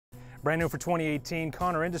Brand new for 2018,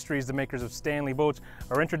 Connor Industries, the makers of Stanley boats,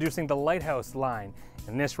 are introducing the Lighthouse line.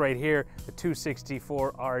 And this right here, the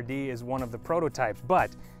 264 RD, is one of the prototypes. But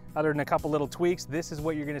other than a couple little tweaks, this is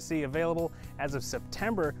what you're going to see available as of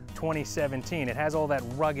September 2017. It has all that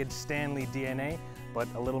rugged Stanley DNA, but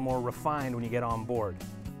a little more refined when you get on board.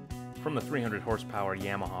 From the 300 horsepower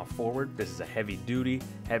Yamaha forward, this is a heavy duty,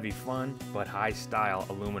 heavy fun, but high style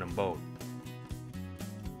aluminum boat.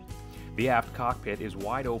 The aft cockpit is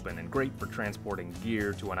wide open and great for transporting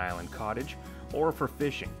gear to an island cottage or for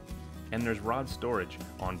fishing, and there's rod storage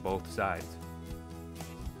on both sides.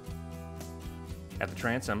 At the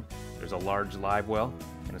transom, there's a large live well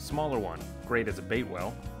and a smaller one, great as a bait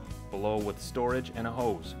well, below with storage and a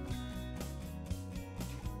hose.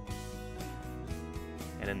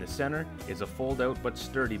 And in the center is a fold-out but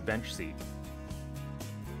sturdy bench seat.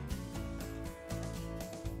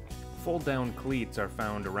 Fold-down cleats are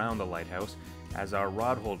found around the Lighthouse, as are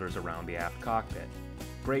rod holders around the aft cockpit.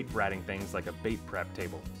 Great for adding things like a bait prep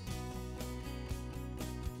table.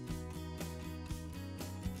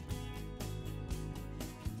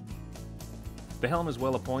 The helm is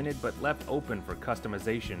well appointed but left open for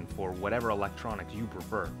customization for whatever electronics you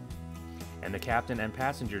prefer. And the captain and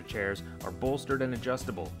passenger chairs are bolstered and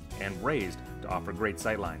adjustable and raised to offer great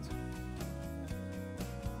sightlines.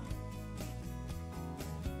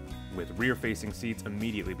 With rear-facing seats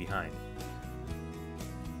immediately behind.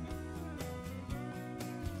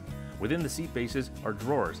 Within the seat bases are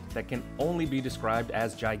drawers that can only be described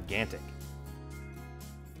as gigantic.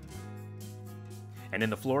 And in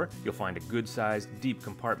the floor, you'll find a good-sized, deep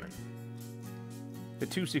compartment. The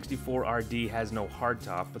 264 RD has no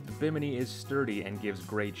hardtop, but the bimini is sturdy and gives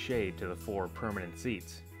great shade to the 4 permanent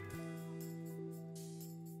seats.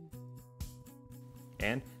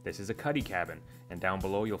 And this is a cuddy cabin, and down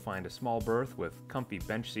below you'll find a small berth with comfy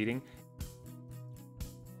bench seating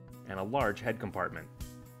and a large head compartment.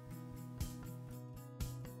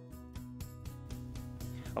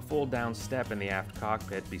 A fold-down step in the aft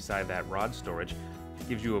cockpit beside that rod storage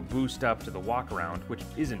gives you a boost up to the walk-around, which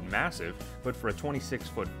isn't massive, but for a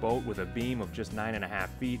 26-foot boat with a beam of just 9.5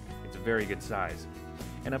 feet, it's a very good size.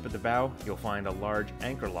 And up at the bow, you'll find a large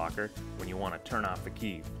anchor locker when you want to turn off the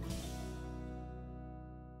key.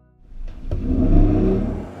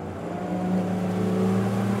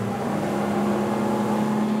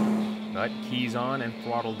 But keys on and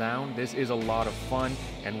throttle down, this is a lot of fun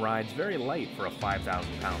and rides very light for a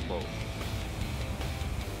 5,000-pound boat.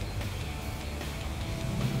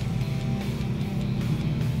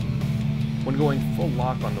 When going full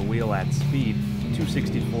lock on the wheel at speed, the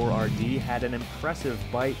 264 RD had an impressive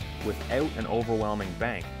bite without an overwhelming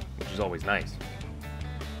bank, which is always nice.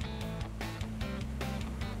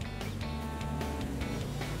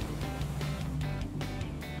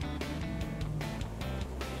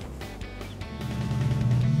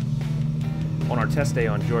 On our test day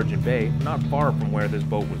on Georgian Bay, not far from where this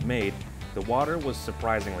boat was made, the water was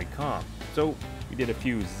surprisingly calm, so we did a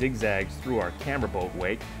few zigzags through our camera boat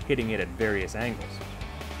wake, hitting it at various angles.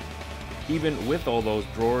 Even with all those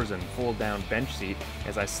drawers and fold-down bench seat,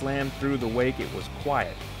 as I slammed through the wake it was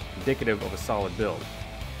quiet, indicative of a solid build.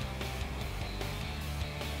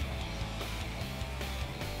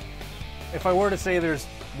 If I were to say there's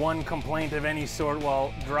one complaint of any sort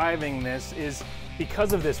while driving this, is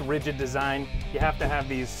because of this rigid design, you have to have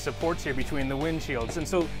these supports here between the windshields. And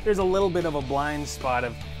so there's a little bit of a blind spot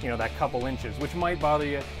of, that couple inches, which might bother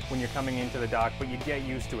you when you're coming into the dock, but you get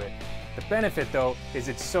used to it. The benefit though is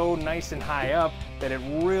it's so nice and high up that it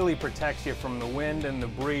really protects you from the wind and the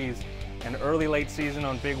breeze. And early late season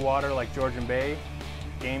on big water like Georgian Bay,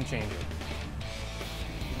 game changer.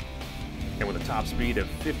 And with a top speed of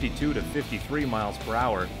 52 to 53 miles per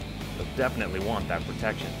hour, you'll definitely want that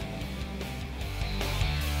protection.